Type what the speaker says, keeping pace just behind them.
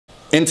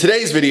In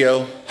today's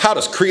video, how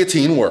does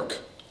creatine work?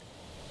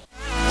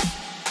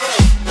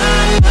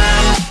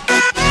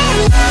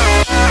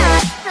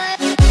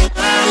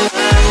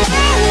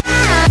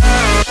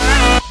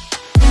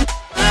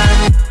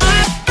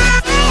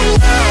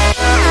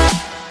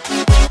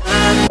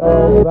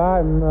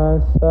 By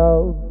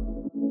myself.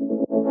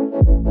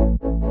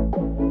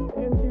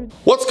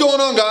 What's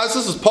going on, guys?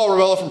 This is Paul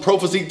Ravella from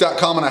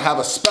ProPhysique.com, and I have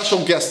a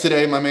special guest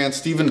today, my man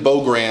Stephen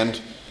Beaugrand,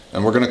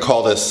 and we're going to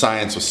call this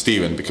Science with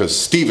Stephen because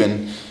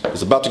Stephen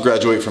is about to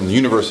graduate from the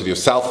University of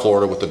South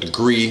Florida with a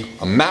degree,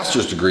 a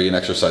master's degree in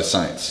exercise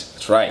science.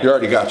 That's right. You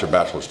already got your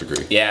bachelor's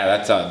degree. Yeah,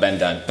 that's been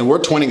done. And we're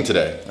twinning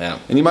today. Yeah.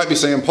 And you might be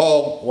saying,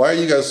 Paul, why are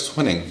you guys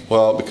twinning?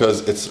 Well,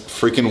 because it's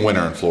freaking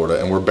winter in Florida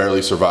and we're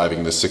barely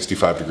surviving this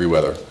 65-degree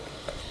weather.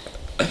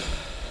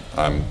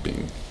 I'm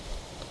being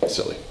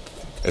silly.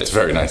 It's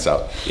very nice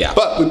out. Yeah.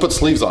 But we put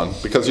sleeves on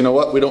because you know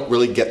what? We don't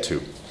really get to.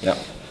 Yeah.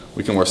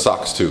 We can wear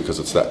socks too because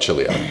it's that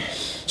chilly out.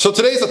 So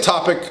today's a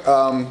topic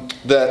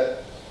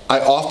that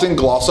I often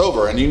gloss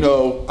over, and you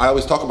know I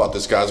always talk about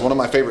this, guys. One of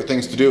my favorite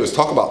things to do is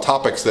talk about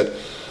topics that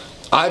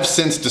I've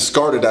since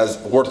discarded as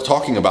worth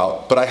talking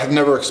about, but I have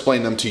never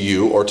explained them to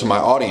you or to my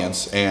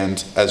audience,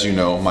 and as you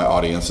know, my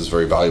audience is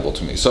very valuable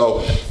to me.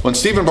 So when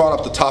Stephen brought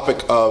up the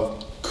topic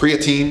of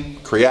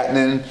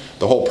creatinine,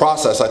 the whole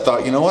process, I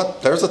thought, you know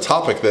what, there's a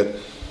topic that,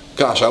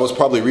 gosh, I was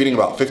probably reading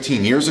about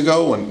 15 years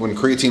ago when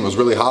creatine was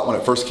really hot when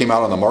it first came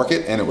out on the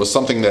market, and it was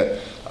something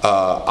that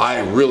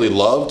I really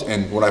loved,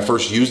 and when I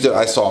first used it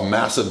I saw a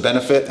massive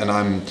benefit,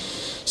 and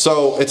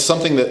so it's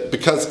something that,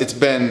 because it's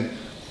been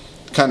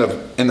kind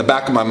of in the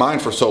back of my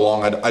mind for so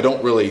long, I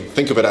don't really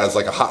think of it as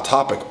like a hot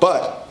topic,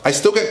 but I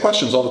still get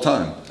questions all the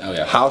time. Oh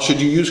yeah. How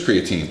should you use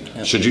creatine?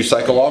 Yep. Should you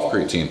cycle off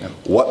creatine? Yep.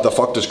 What the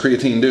fuck does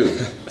creatine do?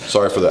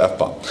 Sorry for the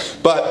F-bomb.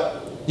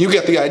 But you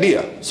get the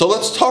idea. So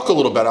let's talk a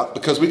little bit up,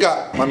 because we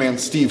got my man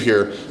Steve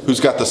here who's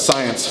got the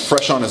science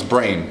fresh on his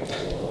brain.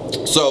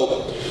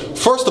 So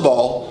first of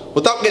all,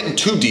 without getting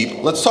too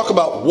deep, let's talk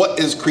about what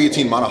is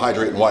creatine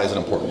monohydrate and why is it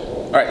important?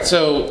 All right,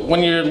 so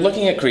when you're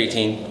looking at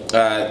creatine,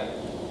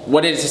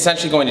 what it's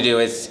essentially going to do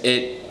is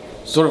it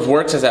sort of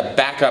works as a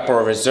backup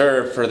or a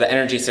reserve for the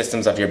energy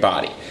systems of your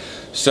body.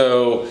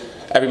 So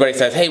everybody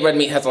says, hey, red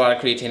meat has a lot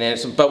of creatine in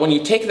it, but when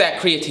you take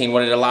that creatine,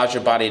 what it allows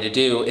your body to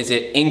do is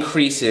it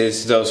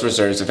increases those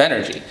reserves of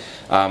energy.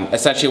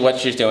 Essentially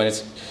what you're doing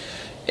is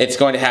it's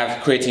going to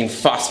have creatine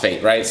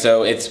phosphate, right?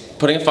 So it's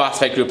putting a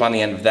phosphate group on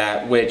the end of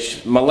that, which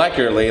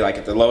molecularly, like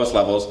at the lowest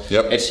levels,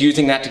 yep, it's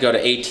using that to go to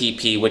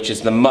ATP, which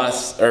is the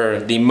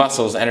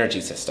muscle's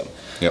energy system.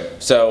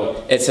 Yep.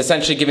 So it's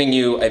essentially giving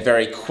you a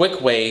very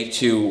quick way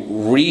to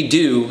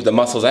redo the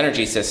muscle's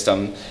energy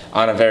system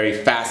on a very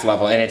fast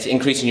level, and it's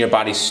increasing your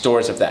body's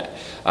stores of that.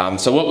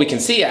 So what we can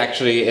see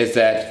actually is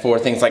that for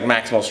things like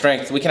maximal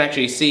strength, we can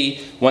actually see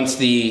once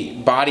the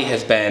body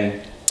has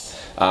been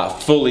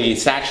fully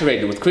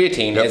saturated with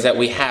creatine, yep, is that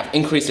we have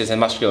increases in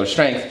muscular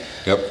strength,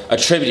 yep,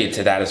 attributed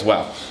to that as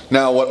well.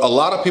 Now what a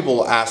lot of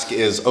people ask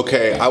is,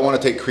 okay, I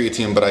want to take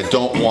creatine but I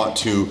don't want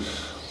to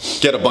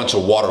get a bunch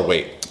of water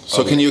weight.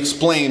 So can you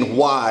explain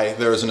why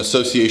there is an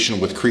association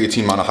with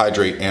creatine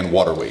monohydrate and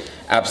water weight?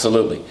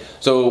 Absolutely.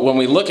 So when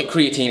we look at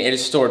creatine, it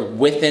is stored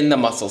within the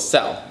muscle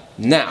cell.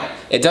 Now,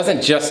 it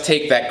doesn't just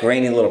take that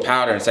grainy little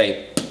powder and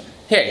say,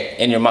 here,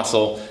 in your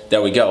muscle,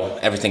 there we go,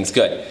 everything's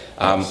good.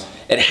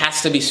 It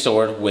has to be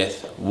stored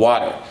with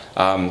water.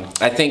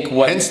 I think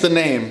what... Hence the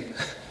name,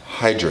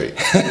 hydrate.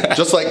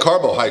 Just like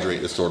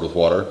carbohydrate is stored with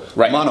water,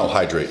 right,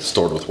 monohydrate is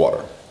stored with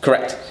water.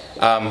 Correct.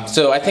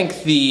 So I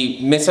think the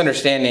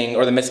misunderstanding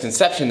or the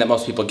misconception that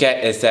most people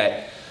get is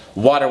that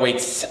water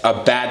weight's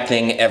a bad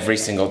thing every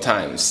single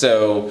time.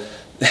 So,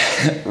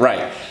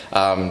 right.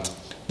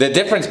 The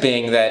difference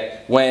being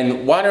that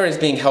when water is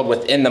being held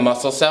within the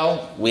muscle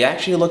cell, we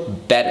actually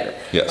look better.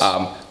 Yes.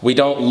 We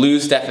don't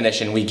lose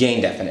definition, we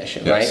gain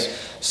definition, yes,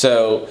 right?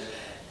 So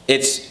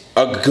it's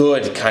a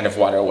good kind of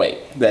water weight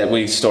that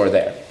we store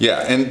there.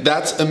 Yeah, and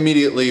that's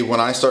immediately when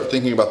I start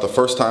thinking about the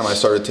first time I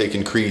started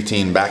taking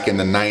creatine back in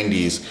the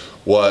 90s,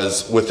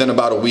 was within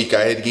about a week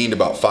I had gained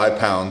about 5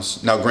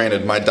 pounds. Now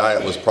granted, my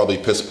diet was probably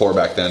piss poor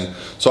back then,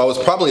 so I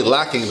was probably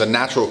lacking the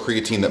natural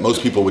creatine that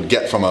most people would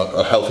get from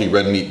a healthy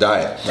red meat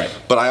diet. Right.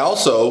 But I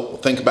also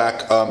think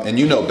back, and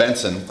you know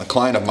Benson, a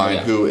client of mine, oh,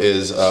 yeah, who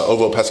is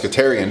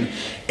ovo-pescatarian,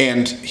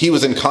 and he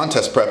was in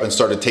contest prep and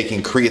started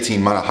taking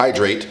creatine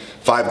monohydrate,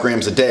 5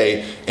 grams a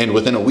day, and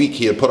within a week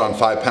he had put on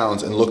 5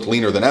 pounds and looked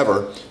leaner than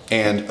ever.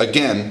 And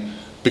again,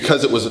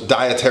 because it was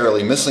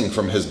dietarily missing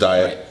from his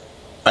diet, right,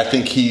 I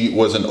think he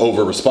was an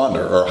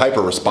over-responder or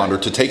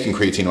hyper-responder to taking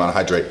creatine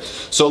monohydrate.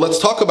 So let's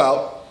talk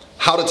about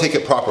how to take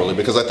it properly,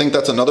 because I think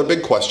that's another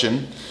big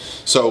question.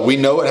 So we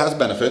know it has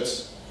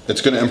benefits.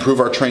 It's going to improve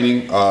our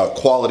training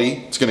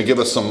quality. It's going to give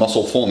us some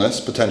muscle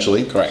fullness,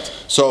 potentially. Correct.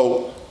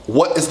 So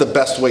what is the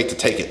best way to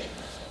take it?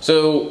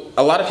 So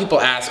a lot of people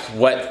ask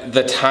what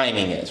the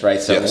timing is, right?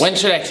 So yes, when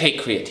should I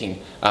take creatine?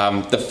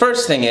 The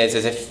first thing is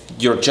if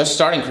you're just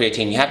starting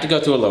creatine, you have to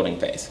go through a loading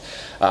phase.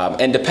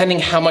 And depending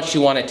how much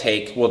you want to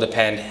take will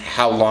depend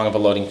how long of a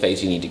loading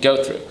phase you need to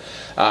go through.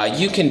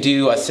 you can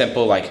do a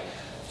simple like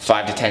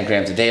 5 to 10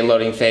 grams a day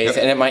loading phase,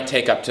 and it might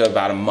take up to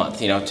about a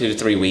month, you know, 2 to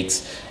 3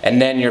 weeks,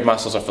 and then your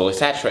muscles are fully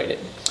saturated.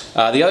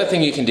 The other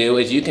thing you can do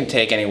is you can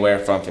take anywhere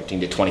from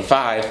 15 to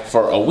 25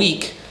 for a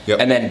week,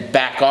 and then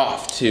back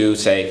off to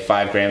say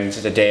 5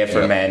 grams a day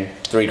for men,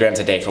 3 grams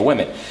a day for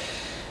women.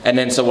 And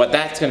then so what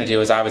that's going to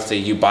do is obviously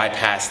you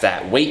bypass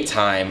that wait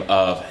time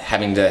of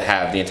having to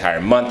have the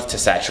entire month to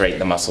saturate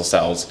the muscle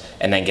cells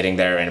and then getting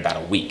there in about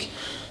a week.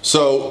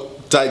 So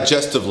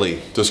digestively,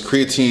 does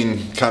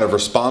creatine kind of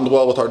respond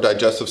well with our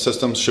digestive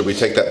systems? Should we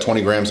take that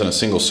 20 grams in a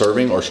single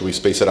serving, or should we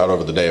space it out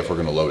over the day if we're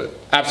going to load it?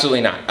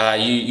 Absolutely not.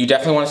 You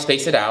definitely want to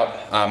space it out.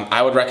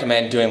 I would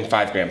recommend doing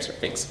 5 gram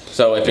servings.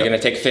 So if you're going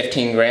to take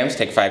 15 grams,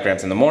 take 5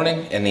 grams in the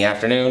morning, in the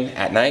afternoon,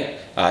 at night,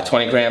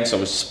 20 grams, so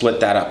we'll split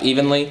that up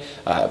evenly.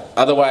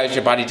 Otherwise,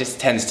 your body just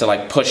tends to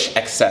like push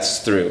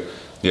excess through.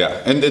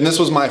 Yeah, and this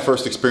was my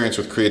first experience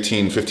with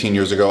creatine 15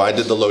 years ago. I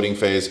did the loading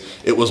phase.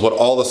 It was what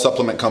all the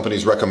supplement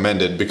companies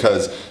recommended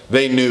because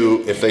they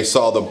knew if they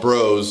saw the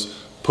bros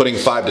putting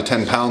 5 to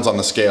 10 pounds on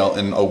the scale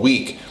in a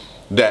week,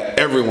 that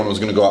everyone was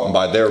going to go out and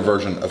buy their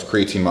version of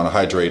creatine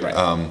monohydrate.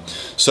 Right.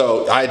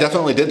 So I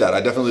definitely did that.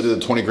 I definitely did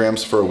the 20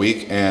 grams for a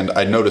week, and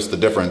I noticed the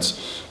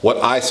difference. What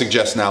I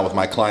suggest now with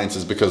my clients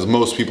is, because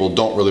most people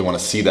don't really want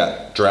to see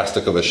that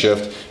drastic of a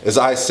shift, is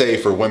I say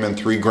for women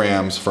 3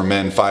 grams, for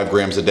men 5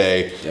 grams a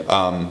day.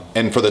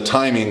 And for the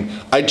timing,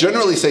 I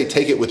generally say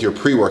take it with your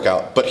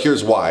pre-workout, but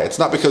here's why. It's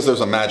not because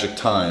there's a magic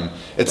time.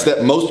 It's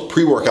that most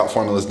pre-workout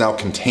formulas now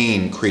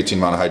contain creatine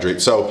monohydrate.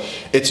 So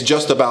it's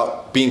just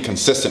about being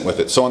consistent with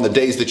it. So on the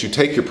days that you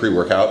take your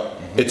pre-workout,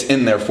 it's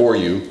in there for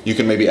you. You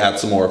can maybe add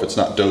some more if it's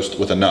not dosed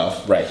with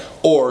enough. Right.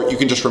 Or you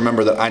can just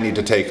remember that I need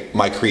to take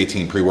my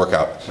creatine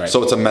pre-workout. Right.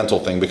 So it's a mental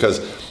thing, because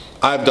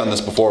I've done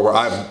this before where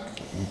I've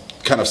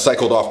kind of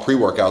cycled off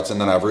pre-workouts and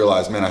then I've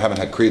realized, man, I haven't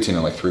had creatine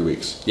in like 3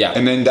 weeks. Yeah.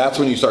 And then that's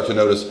when you start to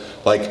notice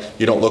like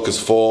you don't look as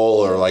full,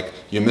 or like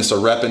you miss a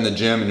rep in the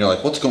gym and you're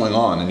like, what's going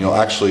on? And you'll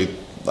actually,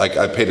 like,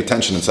 I paid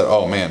attention and said,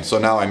 oh man, so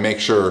now I make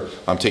sure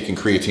I'm taking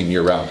creatine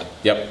year round.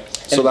 Yep.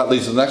 So that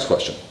leads to the next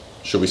question.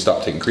 Should we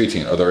stop taking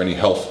creatine? Are there any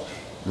health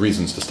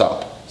reasons to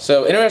stop?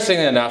 So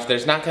interestingly enough,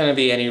 there's not going to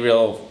be any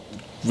real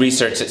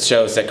research that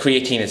shows that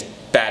creatine is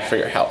bad for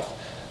your health.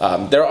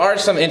 There are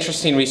some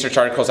interesting research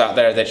articles out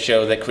there that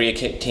show that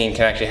creatine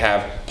can actually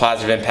have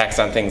positive impacts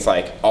on things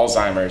like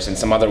Alzheimer's and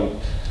some other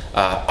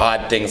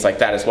odd things like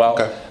that as well.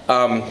 Okay.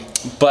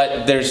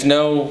 But there's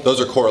no...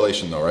 Those are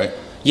correlation though, right?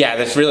 Yeah,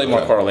 that's really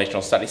more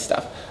correlational study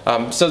stuff.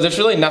 So there's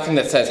really nothing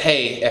that says,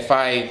 hey, if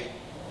I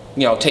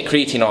take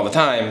creatine all the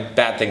time,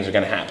 bad things are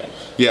going to happen.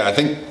 Yeah, I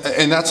think,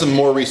 and that's some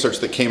more research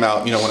that came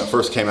out. You know, when it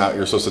first came out,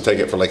 you're supposed to take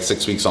it for like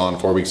 6 weeks on,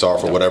 4 weeks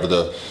off, or whatever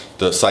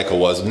the cycle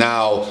was.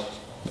 Now,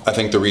 I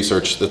think the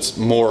research that's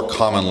more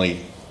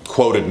commonly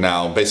quoted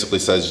now basically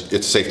says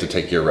it's safe to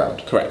take year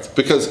round. Correct.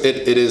 Because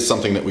it is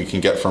something that we can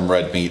get from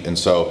red meat, and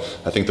so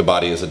I think the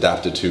body is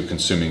adapted to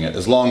consuming it.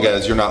 As long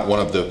as you're not one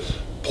of the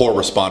poor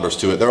responders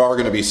to it. There are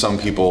going to be some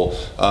people,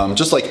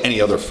 just like any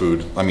other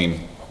food. I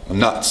mean,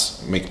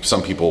 nuts make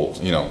some people,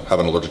 have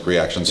an allergic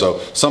reaction. So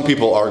some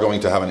people are going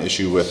to have an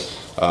issue with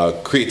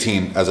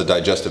creatine as a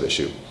digestive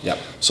issue. Yep.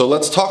 So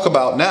let's talk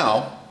about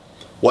now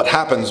what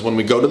happens when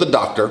we go to the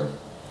doctor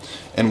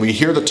and we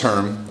hear the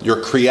term, your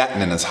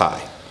creatinine is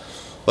high.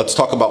 Let's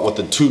talk about what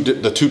the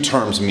two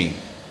terms mean.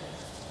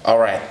 All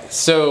right.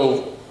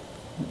 So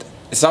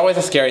it's always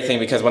a scary thing,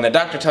 because when the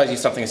doctor tells you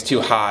something is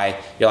too high,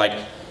 you're like,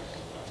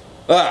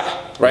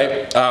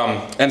 right?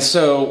 And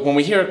so when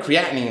we hear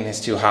creatinine is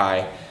too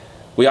high,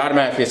 we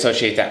automatically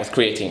associate that with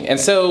creatine. And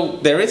so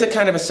there is a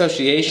kind of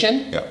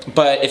association,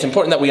 but it's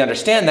important that we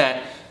understand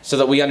that, so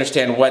that we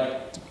understand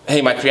what,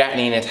 hey, my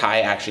creatinine is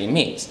high actually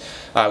means.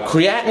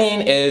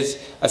 Creatinine is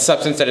a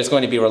substance that is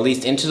going to be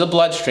released into the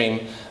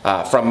bloodstream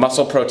from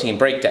muscle protein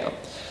breakdown.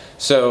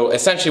 So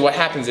essentially what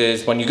happens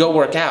is when you go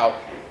work out,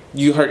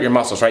 you hurt your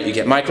muscles, right? You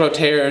get micro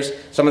tears,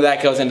 some of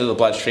that goes into the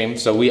bloodstream,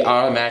 so we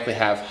automatically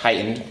have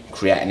heightened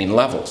creatinine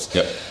levels.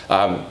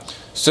 Yep.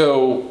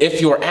 So if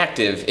you're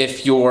active,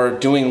 if you're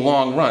doing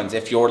long runs,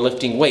 if you're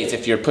lifting weights,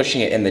 if you're pushing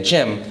it in the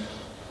gym,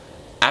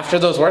 after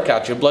those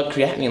workouts, your blood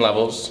creatinine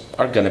levels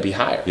are going to be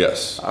higher.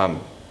 Yes.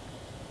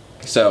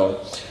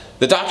 So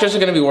the doctors are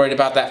going to be worried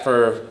about that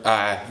for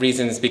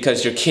reasons,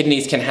 because your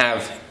kidneys can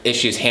have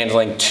issues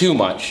handling too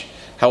much.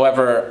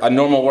 However, a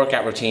normal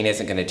workout routine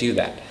isn't going to do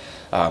that.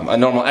 A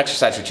normal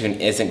exercise routine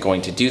isn't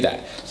going to do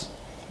that.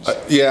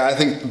 Yeah, I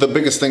think the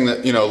biggest thing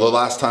that, the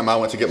last time I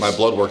went to get my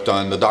blood work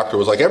done, the doctor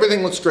was like,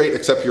 everything looks great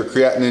except your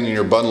creatinine and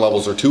your bun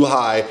levels are too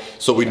high,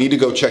 so we need to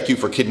go check you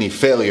for kidney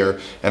failure.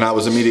 And I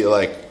was immediately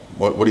like,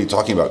 what are you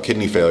talking about,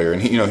 kidney failure?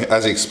 And he,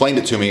 as he explained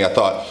it to me, I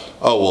thought,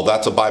 oh, well,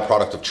 that's a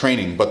byproduct of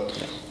training.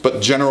 But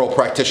general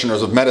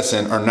practitioners of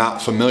medicine are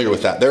not familiar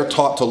with that. They're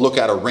taught to look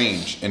at a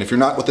range, and if you're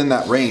not within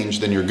that range,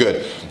 then you're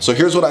good. So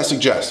here's what I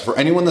suggest. For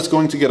anyone that's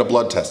going to get a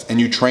blood test,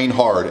 and you train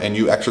hard, and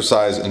you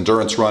exercise,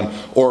 endurance run,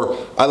 or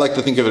I like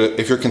to think of it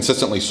if you're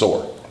consistently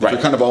sore. If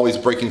you're kind of always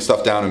breaking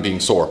stuff down and being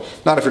sore.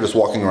 Not if you're just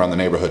walking around the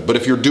neighborhood, but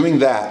if you're doing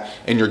that,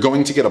 and you're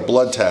going to get a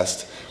blood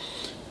test,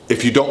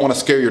 if you don't want to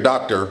scare your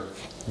doctor,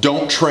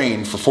 don't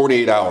train for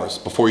 48 hours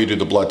before you do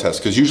the blood test,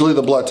 because usually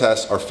the blood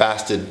tests are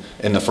fasted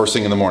in the first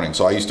thing in the morning.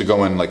 So I used to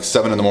go in like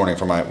 7 in the morning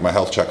for my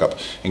health checkup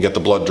and get the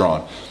blood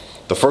drawn.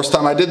 The first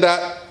time I did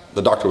that,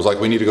 the doctor was like,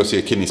 we need to go see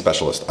a kidney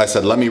specialist. I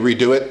said, let me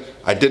redo it.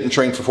 I didn't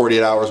train for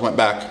 48 hours, went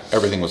back,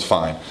 everything was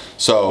fine.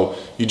 So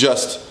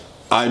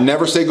I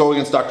never say go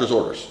against doctor's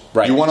orders.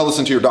 Right. You want to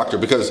listen to your doctor,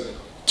 because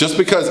just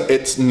because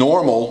it's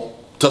normal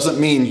doesn't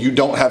mean you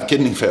don't have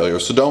kidney failure.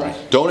 So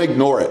don't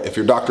ignore it if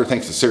your doctor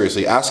thinks it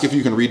seriously. Ask if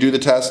you can redo the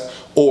test,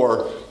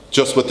 or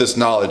just with this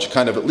knowledge,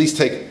 kind of at least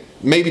take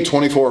maybe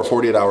 24 or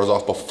 48 hours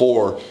off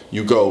before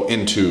you go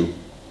into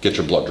get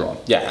your blood drawn.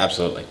 Yeah,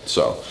 absolutely.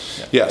 So,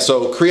 yeah,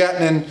 so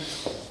creatinine,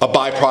 a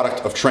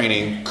byproduct of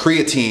training.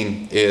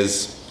 Creatine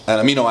is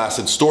an amino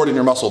acid stored in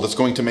your muscle that's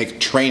going to make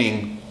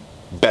training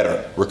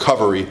better,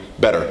 recovery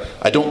better.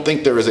 I don't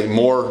think there is a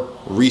more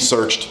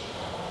researched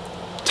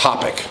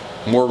topic,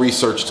 more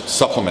researched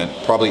supplement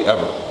probably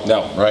ever.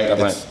 No, right?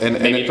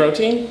 Maybe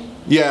protein?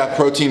 Yeah,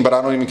 protein, but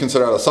I don't even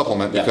consider it a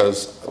supplement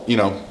because, you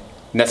know,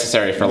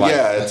 necessary for life.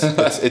 Yeah,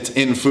 it's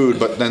in food,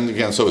 but then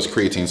again, so is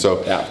creatine.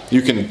 So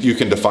you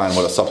can define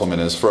what a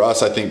supplement is. For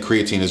us, I think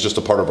creatine is just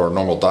a part of our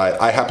normal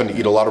diet. I happen to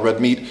eat a lot of red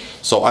meat,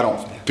 so I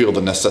don't feel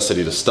the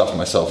necessity to stuff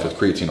myself with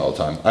creatine all the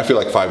time. I feel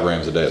like 5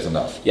 grams a day is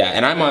enough. Yeah,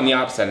 and I'm on the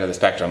opposite end of the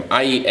spectrum.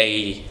 I eat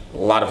a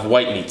lot of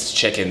white meats,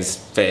 chickens,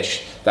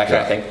 fish, that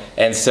kind of thing.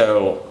 And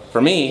so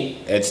for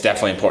me, it's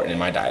definitely important in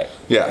my diet.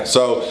 Yeah,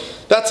 so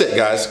that's it,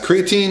 guys.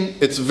 Creatine,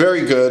 it's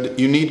very good.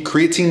 You need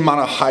creatine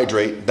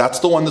monohydrate. That's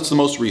the one that's the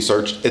most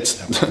researched. It's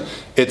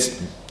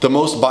the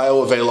most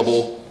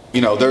bioavailable. You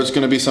know, there's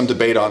going to be some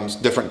debate on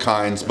different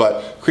kinds,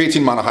 but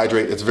creatine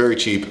monohydrate, it's very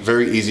cheap,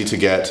 very easy to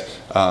get.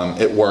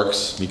 It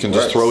works. You can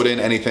just throw it in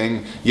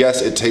anything.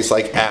 Yes, it tastes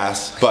like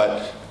ass,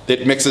 but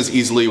it mixes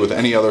easily with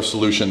any other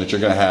solution that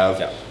you're going to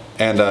have,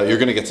 and you're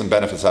going to get some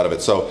benefits out of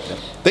it. So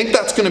I think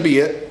that's going to be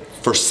it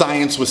for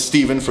Science with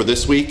Steven for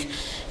this week.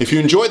 If you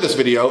enjoyed this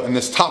video and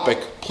this topic,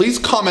 please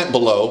comment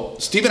below.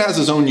 Steven has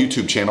his own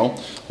YouTube channel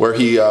where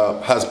he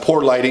has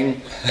poor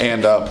lighting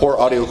and poor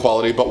audio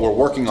quality, but we're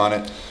working on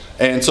it.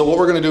 And so what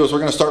we're going to do is we're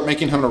going to start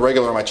making him a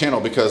regular on my channel,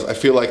 because I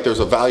feel like there's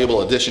a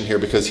valuable addition here,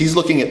 because he's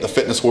looking at the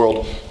fitness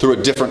world through a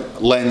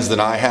different lens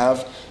than I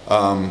have.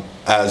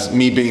 As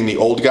me being the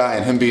old guy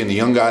and him being the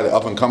young guy, the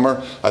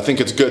up-and-comer, I think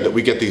it's good that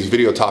we get these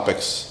video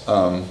topics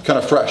kind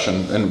of fresh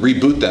and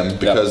reboot them,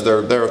 because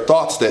there are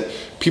thoughts that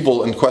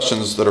people and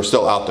questions that are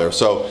still out there.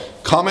 So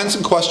comments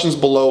and questions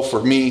below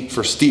for me,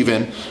 for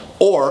Steven,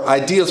 or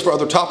ideas for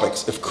other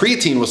topics. If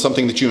creatine was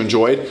something that you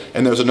enjoyed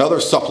and there's another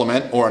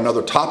supplement or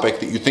another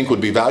topic that you think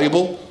would be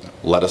valuable,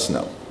 let us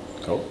know.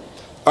 Cool.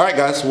 All right,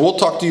 guys, we'll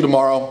talk to you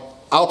tomorrow.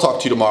 I'll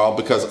talk to you tomorrow,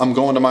 because I'm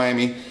going to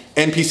Miami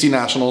NPC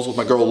Nationals with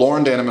my girl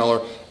Lauren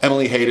Dannemiller,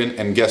 Emily Hayden,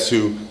 and guess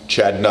who?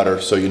 Chad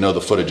Nutter. So you know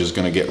the footage is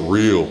going to get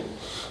real.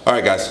 All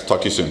right, guys,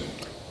 talk to you soon.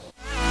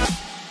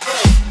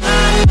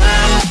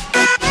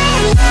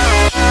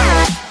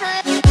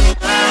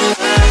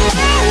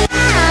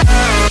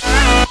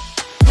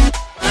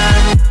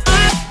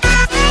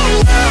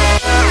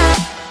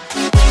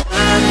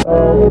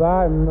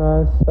 By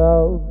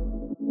myself.